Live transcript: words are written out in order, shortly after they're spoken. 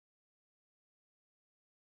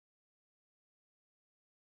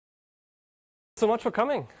so much for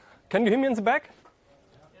coming. Can you hear me in the back?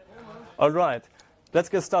 All right. Let's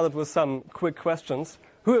get started with some quick questions.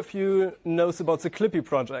 Who of you knows about the Clippy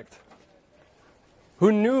project?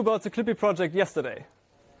 Who knew about the Clippy project yesterday?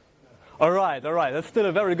 All right. That's still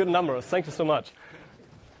a very good number. Thank you so much.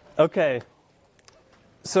 Okay.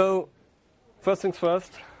 So, first things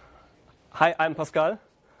first. Hi, I'm Pascal.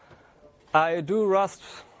 I do Rust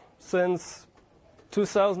since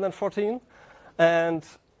 2014, and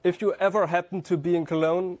if you ever happen to be in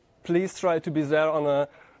Cologne, please try to be there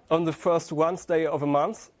on the first Wednesday of a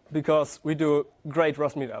month, because we do great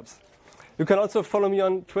Rust meetups. You can also follow me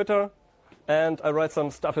on Twitter, and I write some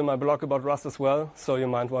stuff in my blog about Rust as well, so you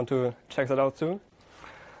might want to check that out too.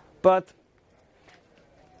 But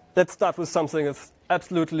let's start with something that's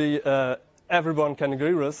absolutely everyone can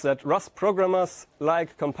agree with, that Rust programmers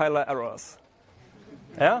like compiler errors.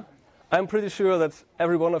 Yeah? I'm pretty sure that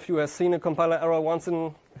every one of you has seen a compiler error once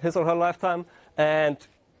in his or her lifetime, and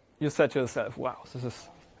you said to yourself, wow,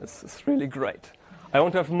 this is really great. I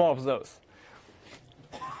want to have more of those.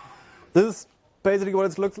 This is basically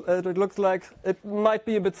what it looks like. It might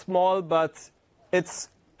be a bit small, but it's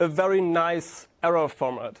a very nice error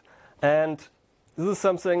format. And this is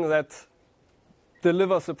something that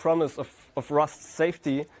delivers the promise of Rust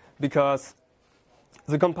safety, because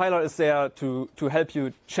the compiler is there to help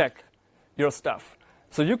you check your stuff.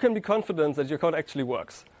 So you can be confident that your code actually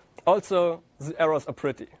works. Also, the errors are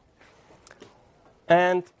pretty.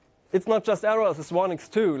 And it's not just errors, it's warnings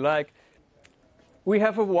too. Like, we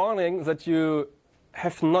have a warning that you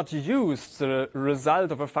have not used the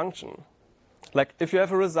result of a function. Like, if you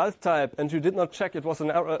have a result type and you did not check it was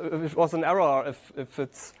an error, if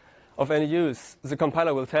it's of any use, the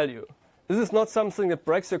compiler will tell you. This is not something that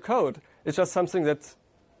breaks your code. It's just something that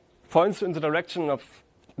points you in the direction of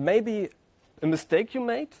maybe a mistake you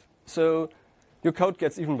made, so your code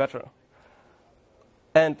gets even better.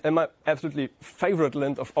 And my absolutely favorite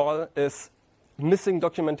lint of all is missing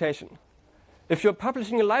documentation. If you're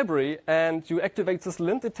publishing a library and you activate this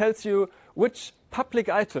lint, it tells you which public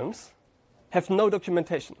items have no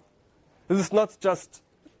documentation. This is not just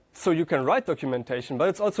so you can write documentation, but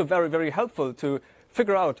it's also very, very helpful to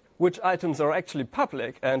figure out which items are actually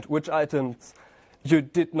public and which items you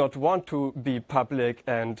did not want to be public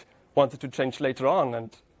and wanted to change later on,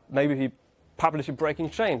 and maybe publish a breaking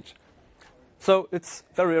change. So it's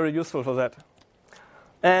very, very useful for that.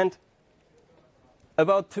 And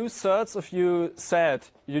about 2/3 of you said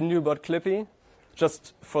you knew about Clippy.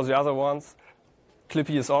 Just for the other ones,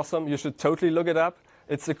 Clippy is awesome. You should totally look it up.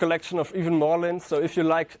 It's a collection of even more lints. So if you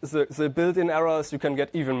like the built-in errors, you can get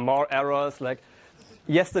even more errors. Like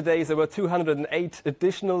yesterday, there were 208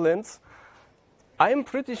 additional lints. I'm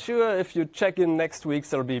pretty sure if you check in next week,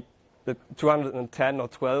 there'll be 210 or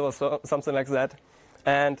 12 or so, something like that.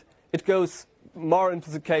 And it goes more into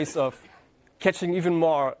the case of catching even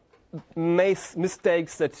more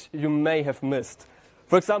mistakes that you may have missed.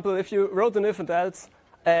 For example, if you wrote an if and else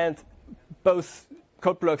and both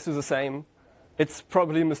code blocks do the same, it's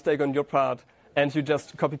probably a mistake on your part, and you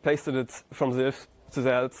just copy-pasted it from the if to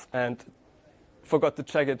the else and forgot to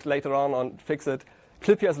check it later on and fix it.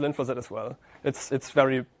 Clippy has a lint for that as well. It's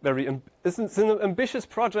very, very, it's an ambitious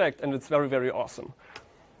project, and it's very, very awesome.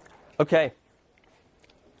 Okay.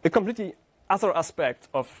 A completely other aspect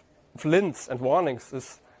of lints and warnings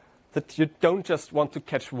is that you don't just want to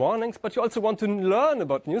catch warnings, but you also want to learn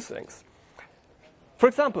about new things. For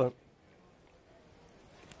example,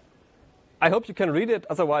 I hope you can read it,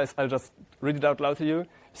 otherwise I'll just read it out loud to you.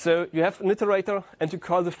 So you have an iterator, and you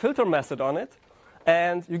call the filter method on it,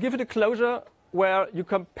 and you give it a closure where you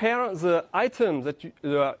compare the item that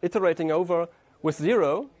you are iterating over with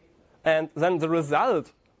 0, and then the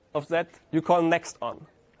result of that you call next on.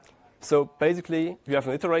 So basically, you have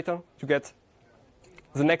an iterator, you get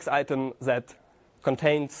the next item that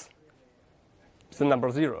contains the number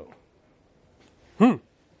 0.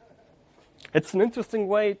 It's an interesting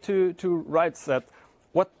way to write that.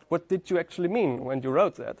 What did you actually mean when you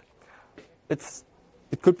wrote that?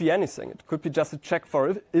 It could be anything. It could be just a check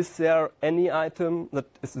for is there any item that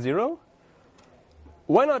is 0?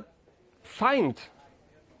 Why not find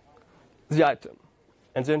the item?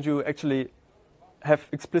 And then you actually have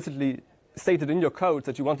explicitly stated in your code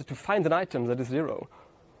that you wanted to find an item that is 0.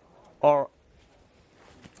 Or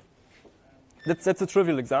that's a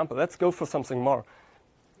trivial example. Let's go for something more.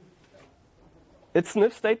 It's an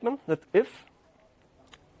if statement that if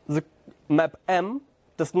the map M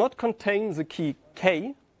does not contain the key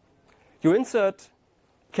K, you insert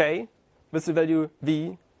K with the value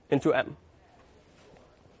V into M.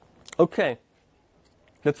 Okay,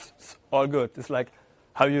 that's all good. It's like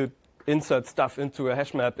how you insert stuff into a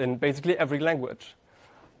hash map in basically every language.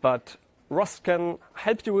 But Rust can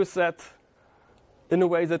help you with that in a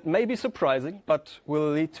way that may be surprising, but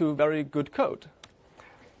will lead to very good code.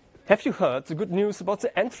 Have you heard the good news about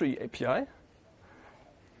the entry API?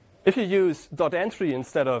 If you use .entry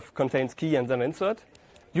instead of contains key and then insert,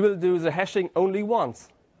 you will do the hashing only once.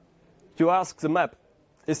 You ask the map,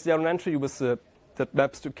 is there an entry with that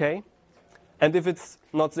maps to k? And if it's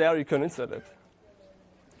not there, you can insert it.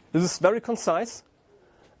 This is very concise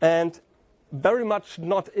and very much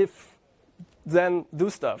not if, then do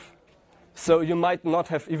stuff. So you might not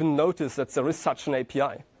have even noticed that there is such an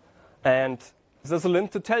API. And there's a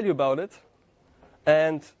link to tell you about it.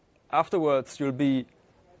 And afterwards, you'll be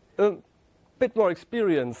a bit more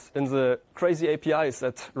experienced in the crazy APIs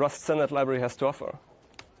that Rust standard library has to offer.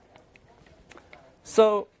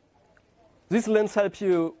 So these lints help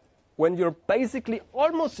you when you're basically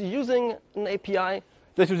almost using an API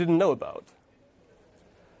that you didn't know about.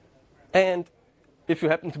 And if you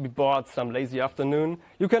happen to be bored some lazy afternoon,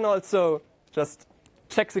 you can also just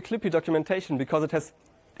check the clippy documentation because it has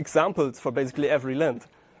examples for basically every lint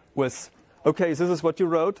with, OK, this is what you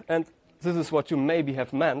wrote, and this is what you maybe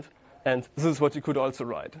have meant, and this is what you could also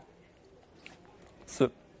write. It's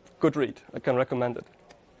a good read. I can recommend it.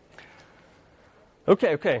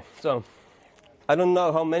 OK, so I don't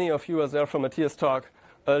know how many of you were there from Matthias' talk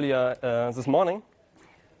earlier this morning.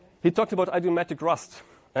 He talked about idiomatic Rust,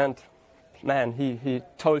 and man, he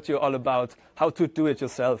told you all about how to do it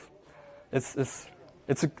yourself. It's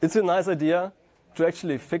a nice idea to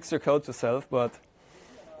actually fix your code yourself, but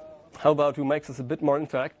how about we make this a bit more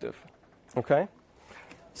interactive? Okay?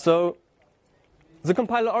 So the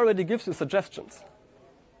compiler already gives you suggestions.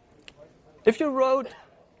 If you wrote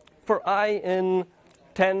for I in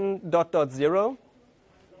 10.0,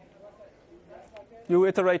 you're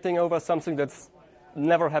iterating over something that's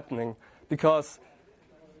never happening because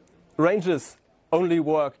ranges only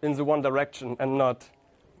work in the one direction and not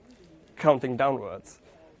counting downwards.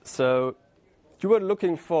 So you were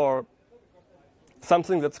looking for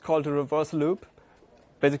something that's called a reverse loop.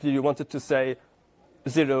 Basically, you wanted to say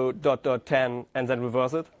 0.10 and then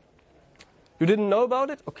reverse it. You didn't know about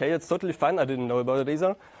it? OK, it's totally fine. I didn't know about it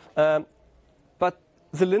either. But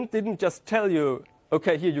the lint didn't just tell you,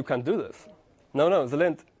 OK, here, you can do this. No, the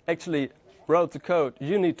lint actually wrote the code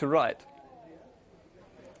you need to write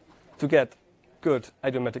to get good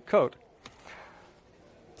idiomatic code.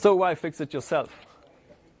 So why fix it yourself?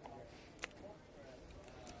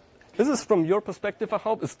 This is from your perspective, I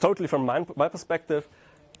hope. It's totally from my perspective.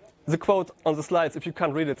 The quote on the slides, if you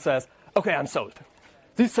can't read it, says, OK, I'm sold.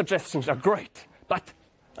 These suggestions are great, but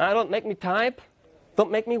don't make me type,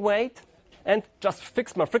 don't make me wait, and just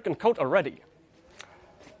fix my frickin' code already.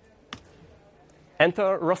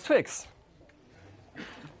 Enter rustfix.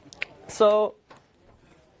 So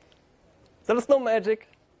there is no magic,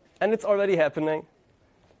 and it's already happening.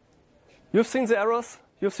 You've seen the errors,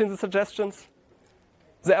 you've seen the suggestions.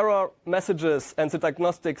 The error messages and the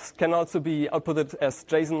diagnostics can also be outputted as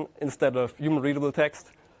JSON instead of human-readable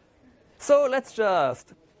text. So let's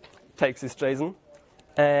just take this JSON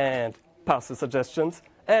and pass the suggestions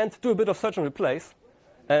and do a bit of search and replace,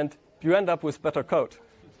 and you end up with better code.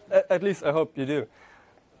 At least I hope you do.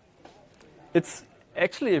 It's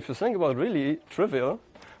actually, if you think about it, really trivial.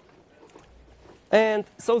 And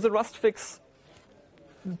so the rustfix,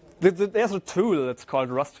 there's a tool that's called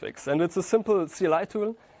rustfix, and it's a simple CLI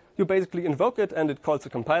tool. You basically invoke it, and it calls the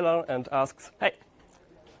compiler and asks, hey,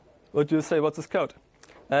 what do you say about this code?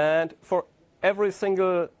 And for every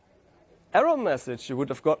single error message you would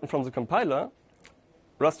have gotten from the compiler,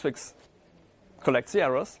 rustfix collects the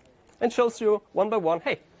errors and shows you one by one,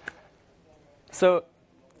 hey, so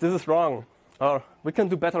this is wrong, or we can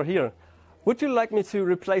do better here. Would you like me to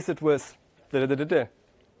replace it with da-da-da-da-da?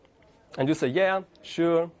 And you say, yeah,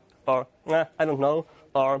 sure, or nah, I don't know,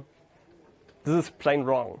 or this is plain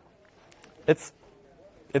wrong. It's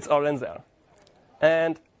all in there.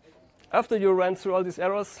 And after you ran through all these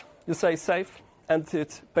errors, you say save, and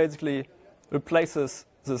it basically replaces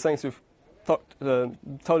the things you've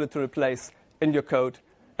told it to replace in your code.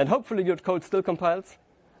 And hopefully your code still compiles,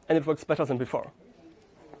 and it works better than before.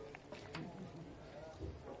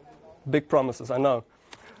 Big promises, I know.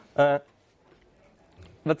 But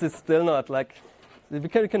it's still not. Like, we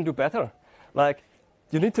can do better. Like,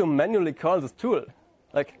 you need to manually call this tool.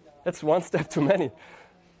 Like, that's one step too many.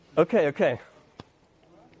 OK.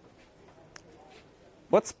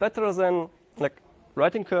 What's better than like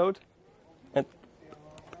writing code and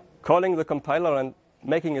calling the compiler and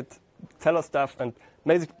making it tell us stuff and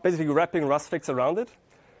basically wrapping rustfix around it?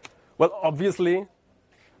 Well, obviously,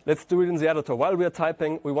 let's do it in the editor. While we are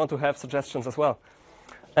typing, we want to have suggestions as well.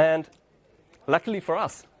 And luckily for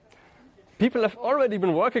us, people have already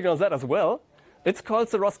been working on that as well. It's called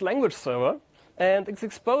the Rust language server, and it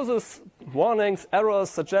exposes warnings, errors,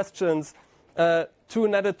 suggestions to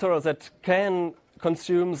an editor that can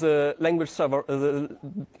consume the language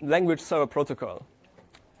server protocol.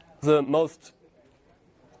 The most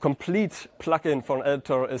complete plugin for an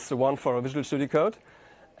editor is the one for Visual Studio Code,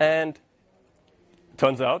 and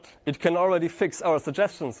turns out it can already fix our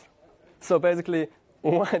suggestions. So basically,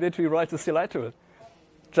 why did we write the CLI tool?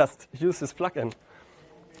 Just use this plugin.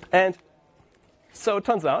 And so it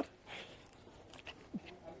turns out,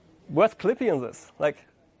 where's Clippy in this? Like,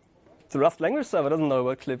 the Rust language server doesn't know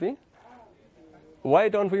about Clippy. Why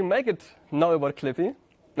don't we make it know about Clippy?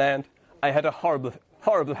 And I had a horrible,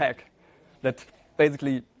 horrible hack that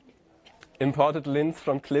basically imported lints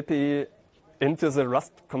from Clippy into the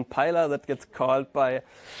Rust compiler that gets called by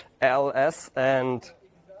ls, and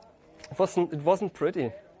it wasn't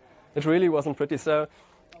pretty. It really wasn't pretty. So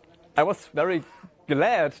I was very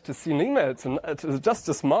glad to see an email just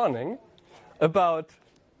this morning about,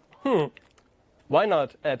 why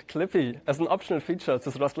not add Clippy as an optional feature to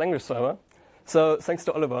the Rust language server? So thanks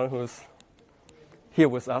to Oliver, who's here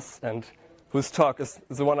with us and whose talk is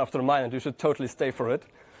the one after mine, and you should totally stay for it.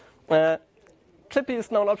 Clippy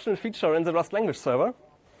is now an optional feature in the Rust language server.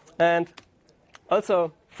 And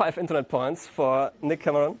also 5 internet points for Nick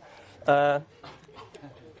Cameron. It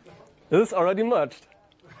is already merged.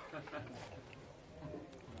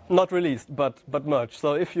 Not released, but merged.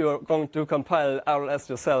 So if you're going to compile RLS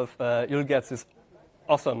yourself, you'll get this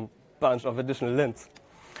awesome bunch of additional lints.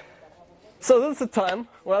 So this is the time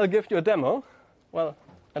where I'll give you a demo. Well,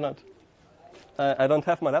 I don't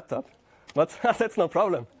have my laptop, but that's no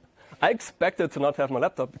problem. I expected to not have my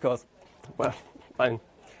laptop because, well, it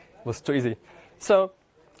was too easy. So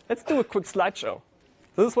let's do a quick slideshow.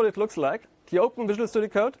 This is what it looks like. You open Visual Studio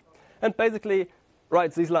Code and basically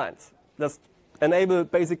write these lines. Just enable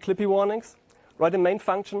basic Clippy warnings, write a main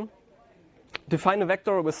function, define a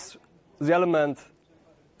vector with the element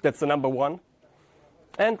that's the number 1,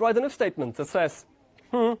 and write an if statement that says,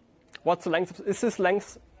 what's the length? Is this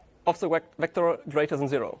length of the vector greater than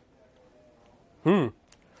 0?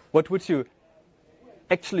 What would you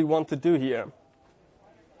actually want to do here?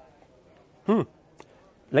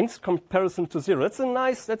 Length comparison to 0. That's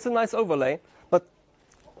a nice overlay. But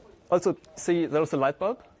also, see, there's a light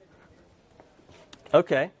bulb.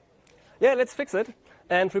 OK. Yeah, let's fix it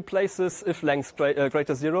and replace this if length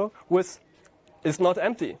greater 0 with is not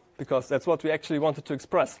empty, because that's what we actually wanted to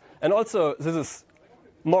express. And also, this is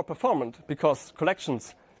more performant because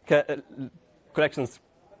collections that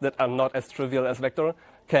are not as trivial as vector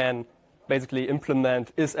can basically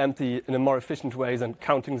implement is empty in a more efficient way than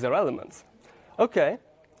counting their elements. OK,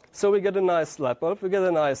 so we get a nice light bulb, we get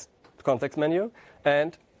a nice context menu,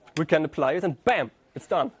 and we can apply it, and bam, it's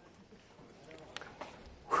done.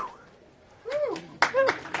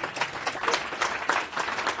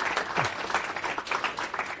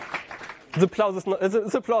 The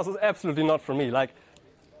applause is absolutely not for me. Like,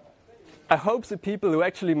 I hope the people who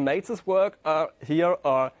actually made this work are here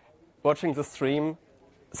or watching the stream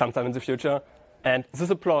sometime in the future, and this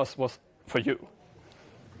applause was for you.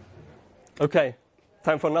 OK,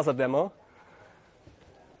 time for another demo.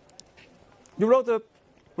 You wrote an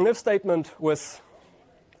if statement with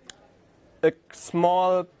a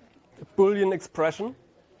small Boolean expression.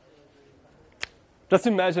 Just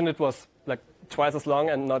imagine it was like twice as long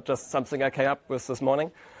and not just something I came up with this morning.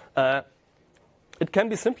 It can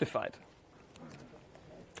be simplified.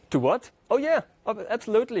 To what? Oh, yeah,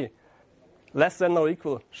 absolutely. Less than or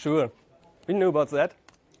equal. Sure. We knew about that.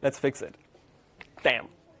 Let's fix it. Damn.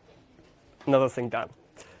 Another thing done.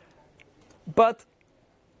 But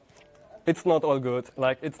it's not all good.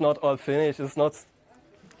 Like, it's not all finished. This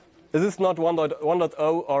is not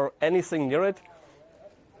 1.0 or anything near it.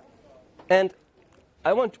 And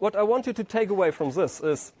what I want you to take away from this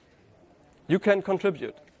is you can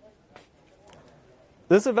contribute.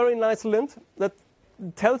 This is a very nice lint that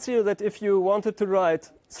tells you that if you wanted to write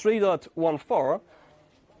 3.14,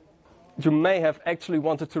 you may have actually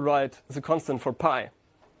wanted to write the constant for pi.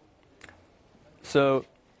 So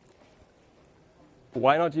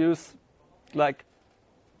why not use like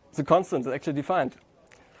the constant that's actually defined?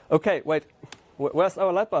 OK, wait, where's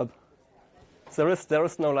our light bulb? There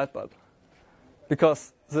is no light bulb,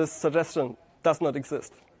 because this suggestion does not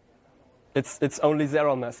exist. It's only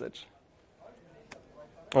 0 message.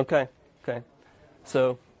 OK.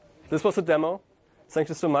 So this was a demo. Thank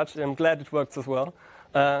you so much. I'm glad it works as well.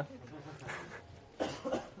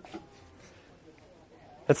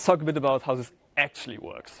 Let's talk a bit about how this actually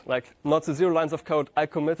works. Like, not the 0 lines of code I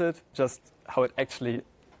committed, just how it actually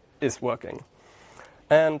is working.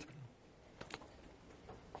 And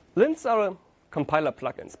lints are compiler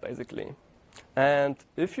plugins, basically. And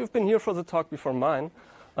if you've been here for the talk before mine,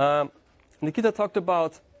 Nikita talked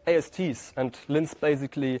about ASTs, and lints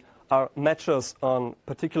basically are matchers on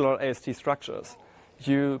particular AST structures.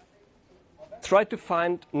 You try to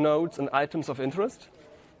find nodes and items of interest,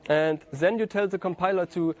 and then you tell the compiler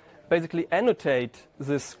to basically annotate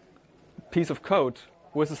this piece of code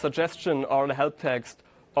with a suggestion or a help text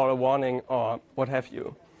or a warning or what have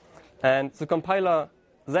you. And the compiler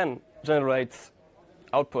then generates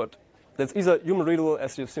output that's either human readable,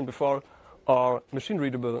 as you've seen before, or machine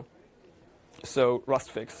readable, so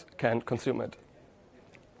rustfix can consume it.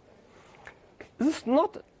 This is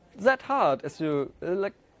not that hard as you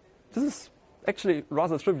like. This is actually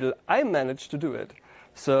rather trivial. I managed to do it.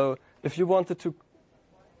 So if you wanted to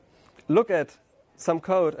look at some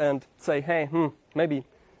code and say, hey, maybe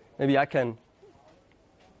I can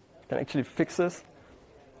actually fix this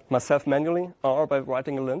myself manually or by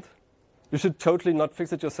writing a lint, you should totally not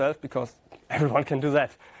fix it yourself because everyone can do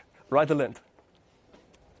that. Write a lint.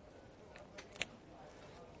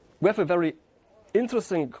 We have a very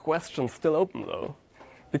interesting question still open, though,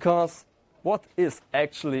 because what is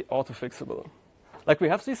actually auto-fixable? Like, we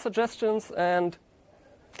have these suggestions, and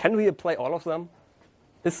can we apply all of them?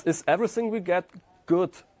 Is everything we get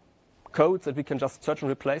good code that we can just search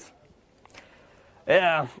and replace?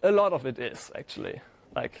 Yeah, a lot of it is, actually.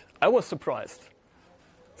 Like, I was surprised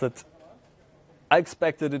that I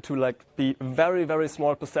expected it to like be very, very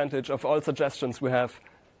small percentage of all suggestions we have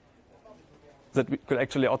that we could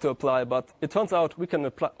actually auto-apply, but it turns out we can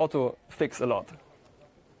auto-fix a lot.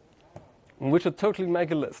 We should totally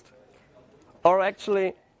make a list. Or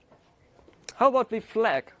actually, how about we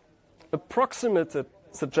flag approximated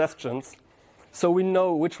suggestions so we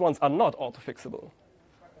know which ones are not auto-fixable?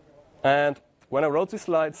 And when I wrote these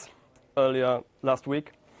slides earlier last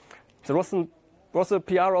week, there was a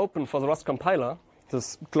PR open for the Rust compiler,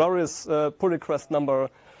 this glorious pull request number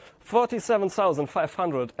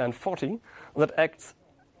 47,540, that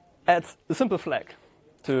adds a simple flag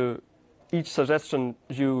to each suggestion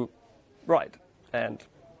you write and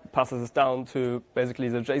passes it down to basically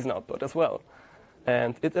the JSON output as well.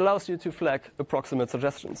 And it allows you to flag approximate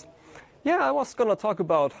suggestions. Yeah, I was going to talk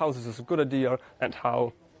about how this is a good idea and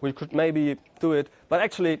how we could maybe do it, but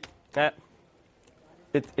actually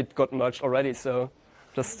it got merged already, so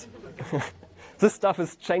just this stuff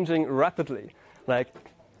is changing rapidly. Like,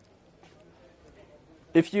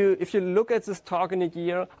 if you look at this talk in a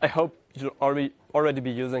year, I hope you'll already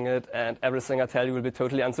be using it, and everything I tell you will be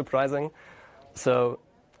totally unsurprising. So,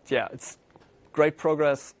 yeah, it's great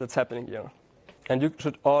progress that's happening here, and you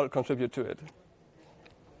should all contribute to it.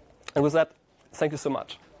 And with that, thank you so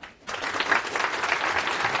much.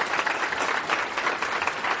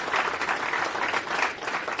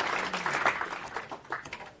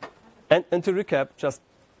 And to recap, just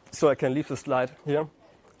so I can leave the slide here,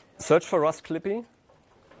 search for Rust Clippy,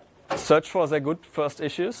 search for their good first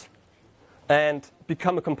issues, and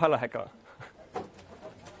become a compiler hacker.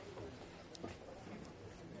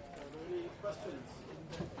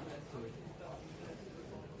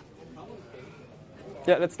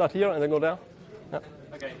 Yeah, let's start here and then go there. Yeah.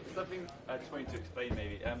 Okay, something I just wanted to explain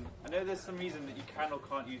maybe. I know there's some reason that you can or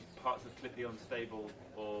can't use parts of Clippy on stable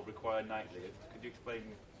or require nightly. Could you explain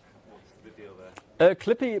what's the deal there?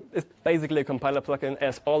 Clippy is basically a compiler plugin,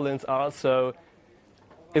 as all lints are, so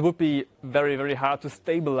it would be very, very hard to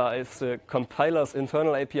stabilize the compiler's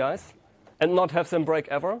internal APIs and not have them break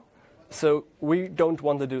ever. So we don't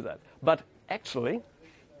want to do that. But actually,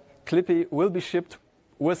 Clippy will be shipped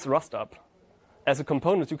with Rust up as a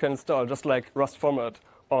component you can install, just like Rust format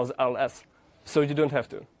or the RLS. So you don't have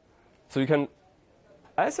to. So you can,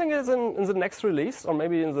 I think it's in the next release, or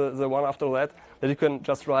maybe in the one after that you can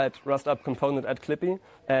just write Rust up component at Clippy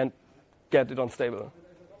and get it on stable.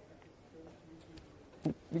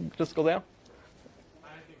 Just go there. I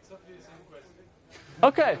think exactly the same question.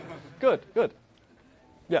 Okay, good.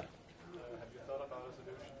 Yeah. Have you thought about a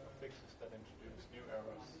solution for fixes that introduce new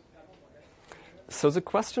errors? So the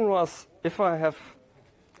question was if I have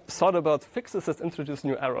thought about fixes that introduce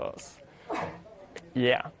new errors.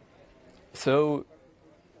 Yeah. So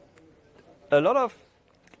a lot of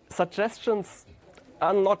suggestions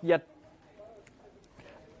are not yet.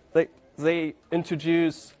 They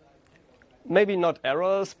introduce maybe not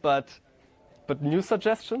errors, but new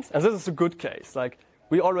suggestions. And this is a good case. Like,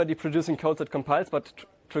 we're already producing code that compiles but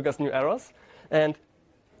triggers new errors. And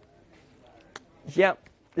yeah,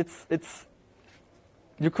 it's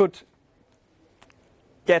you could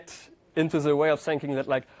get into the way of thinking that,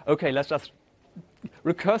 like, okay, let's just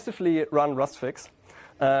recursively run rustfix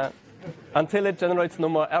until it generates no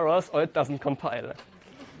more errors or it doesn't compile.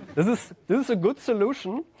 This is a good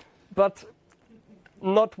solution, but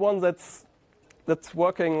not one that's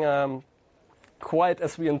working quite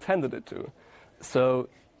as we intended it to. So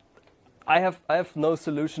I have no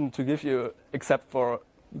solution to give you except for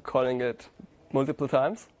calling it multiple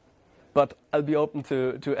times, but I'll be open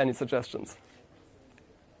to any suggestions.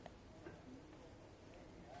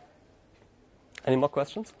 Any more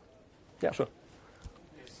questions? Yeah, sure.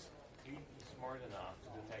 Is clippy smart enough to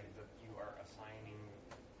detect that you are assigning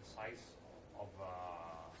the size of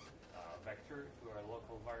a vector to a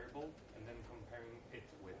local variable and then comparing it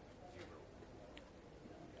with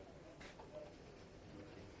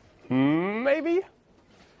 0? Maybe.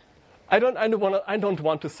 I don't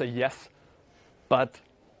want to say yes, but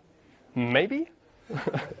maybe.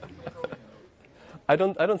 I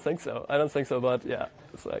don't think so. I don't think so. But yeah,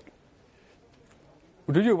 it's like,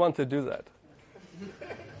 do you want to do that?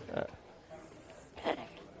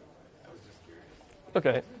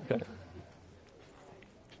 Okay. Okay.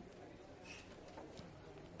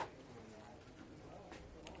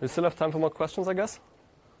 We still have time for more questions, I guess.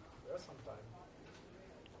 There's some time.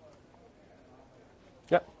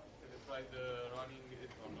 Yeah. Have you tried running it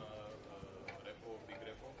on a repo, big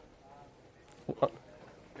repo? What?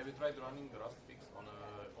 Have you tried running the rustfix on a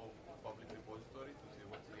public repository to see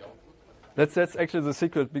what's the output? That's actually the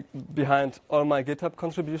secret behind all my GitHub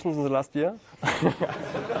contributions in the last year.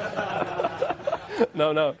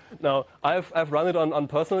 No. I've run it on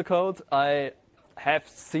personal code. I have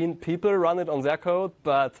seen people run it on their code,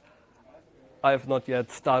 but I've not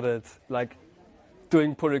yet started like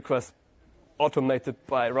doing pull requests automated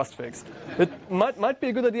by rustfix. It might be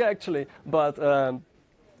a good idea actually, but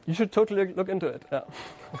you should totally look into it. Yeah.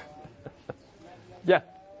 Yeah.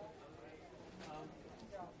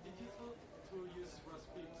 Did you to use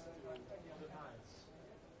rustfix to modernize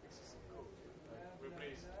existing code, like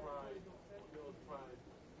replace try, build, try,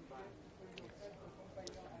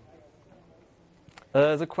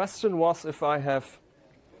 The question was if I have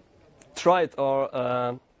tried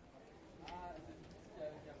or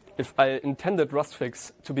if I intended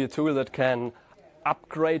rustfix to be a tool that can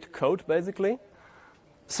upgrade code, basically.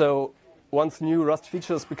 So once new Rust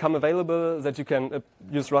features become available, that you can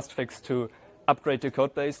use rustfix to upgrade your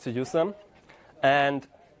code base to use them. And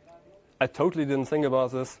I totally didn't think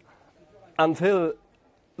about this until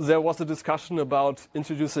there was a discussion about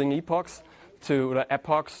introducing epochs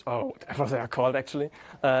or whatever they are called actually,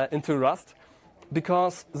 into Rust.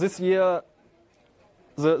 Because this year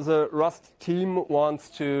the Rust team wants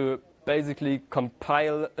to basically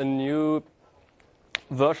compile a new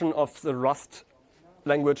version of the Rust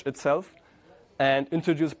language itself and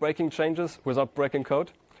introduce breaking changes without breaking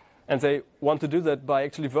code. And they want to do that by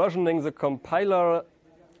actually versioning the compiler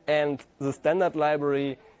and the standard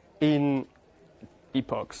library in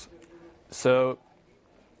epochs. So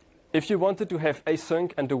if you wanted to have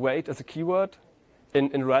async and await as a keyword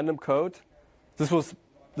in random code, this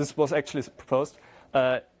was actually proposed.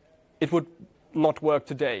 It would not work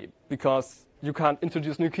today because you can't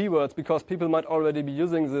introduce new keywords because people might already be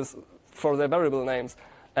using this for their variable names.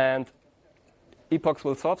 And epochs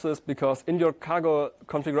will solve this because in your cargo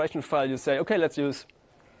configuration file you say, okay, let's use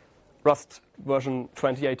Rust version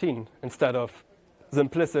 2018 instead of the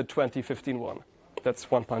implicit 2015 one. That's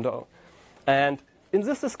 1.0. And in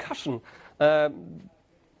this discussion,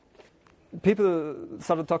 people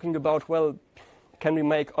started talking about, well, can we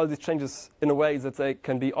make all these changes in a way that they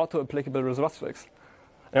can be auto-applicable with rustfix?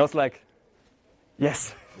 And I was like,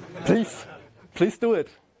 yes, please do it.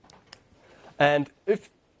 And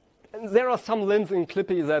there are some lints in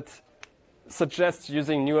Clippy that suggest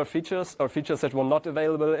using newer features or features that were not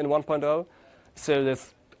available in 1.0. So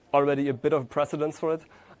there's already a bit of precedence for it.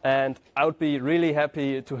 And I would be really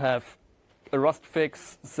happy to have a Rust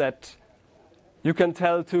fix that you can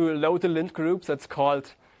tell to load a lint group that's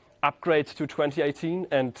called upgrade to 2018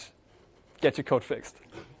 and get your code fixed.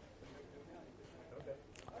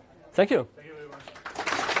 Thank you.